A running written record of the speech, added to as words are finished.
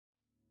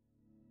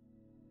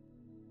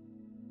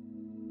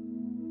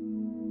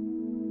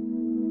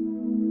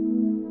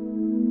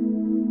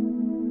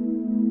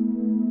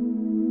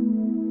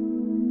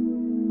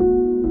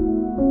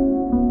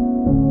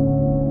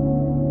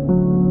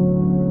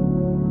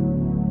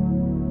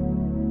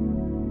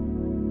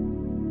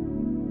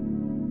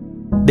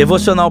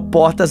Devocional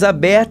Portas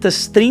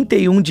Abertas,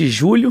 31 de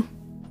julho,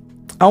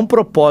 há um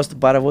propósito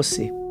para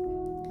você.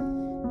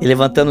 E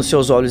levantando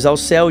seus olhos ao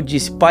céu,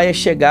 disse: Pai, é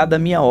chegada a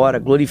minha hora,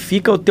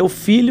 glorifica o teu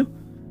Filho,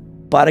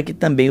 para que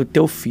também o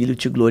teu Filho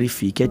te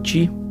glorifique a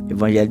ti.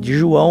 Evangelho de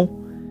João,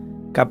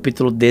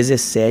 capítulo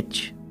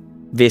 17,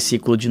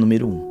 versículo de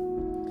número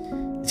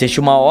 1.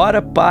 Existe uma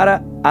hora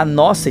para a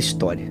nossa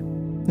história.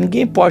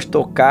 Ninguém pode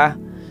tocar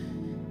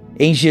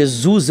em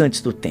Jesus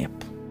antes do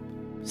tempo.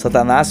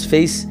 Satanás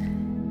fez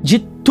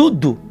de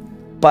tudo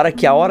para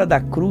que a hora da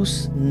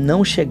cruz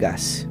não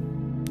chegasse.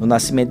 No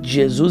nascimento de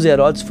Jesus,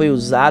 Herodes foi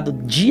usado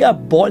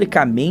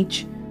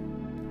diabolicamente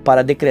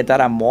para decretar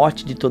a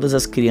morte de todas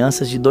as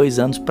crianças de 2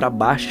 anos para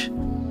baixo,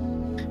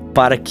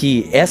 para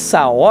que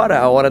essa hora,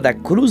 a hora da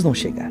cruz, não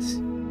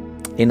chegasse.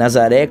 Em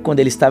Nazaré, quando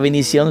ele estava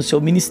iniciando o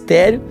seu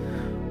ministério,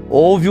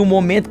 houve um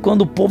momento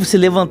quando o povo se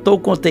levantou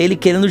contra ele,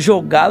 querendo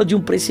jogá-lo de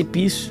um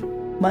precipício,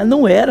 mas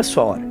não era a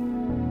sua hora.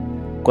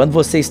 Quando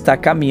você está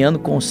caminhando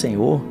com o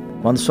Senhor,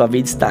 quando sua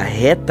vida está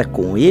reta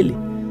com Ele,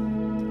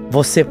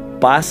 você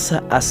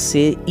passa a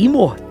ser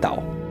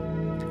imortal,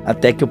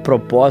 até que o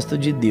propósito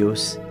de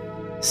Deus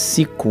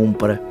se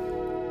cumpra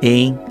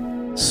em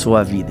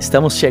sua vida.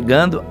 Estamos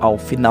chegando ao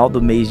final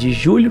do mês de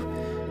julho.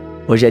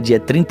 Hoje é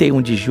dia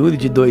 31 de julho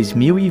de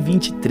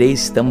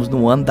 2023. Estamos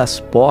no ano das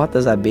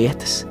portas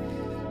abertas,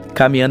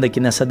 caminhando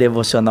aqui nessa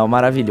devocional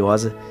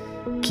maravilhosa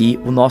que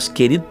o nosso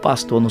querido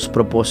pastor nos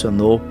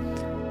proporcionou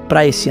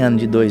para esse ano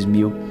de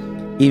 2023.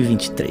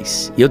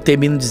 E eu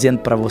termino dizendo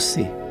para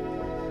você: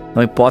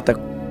 não importa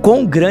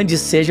quão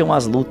grandes sejam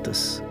as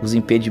lutas, os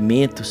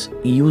impedimentos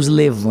e os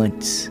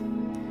levantes,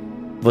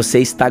 você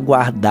está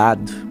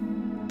guardado,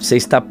 você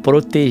está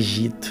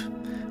protegido,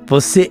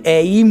 você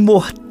é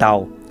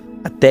imortal,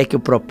 até que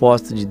o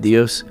propósito de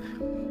Deus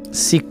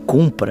se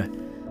cumpra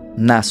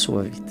na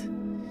sua vida.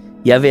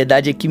 E a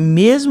verdade é que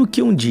mesmo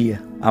que um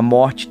dia a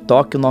morte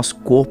toque o nosso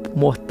corpo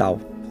mortal,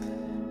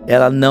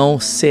 ela não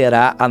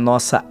será a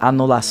nossa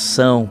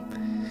anulação.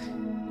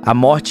 A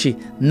morte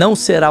não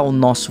será o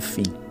nosso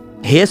fim.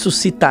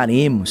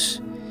 Ressuscitaremos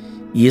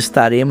e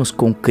estaremos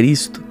com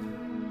Cristo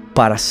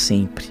para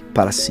sempre,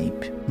 para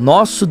sempre.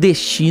 Nosso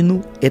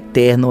destino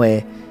eterno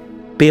é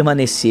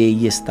permanecer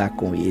e estar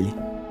com Ele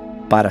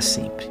para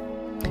sempre.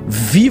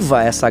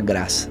 Viva essa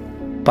graça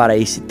para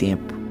esse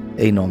tempo,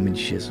 em nome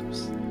de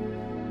Jesus.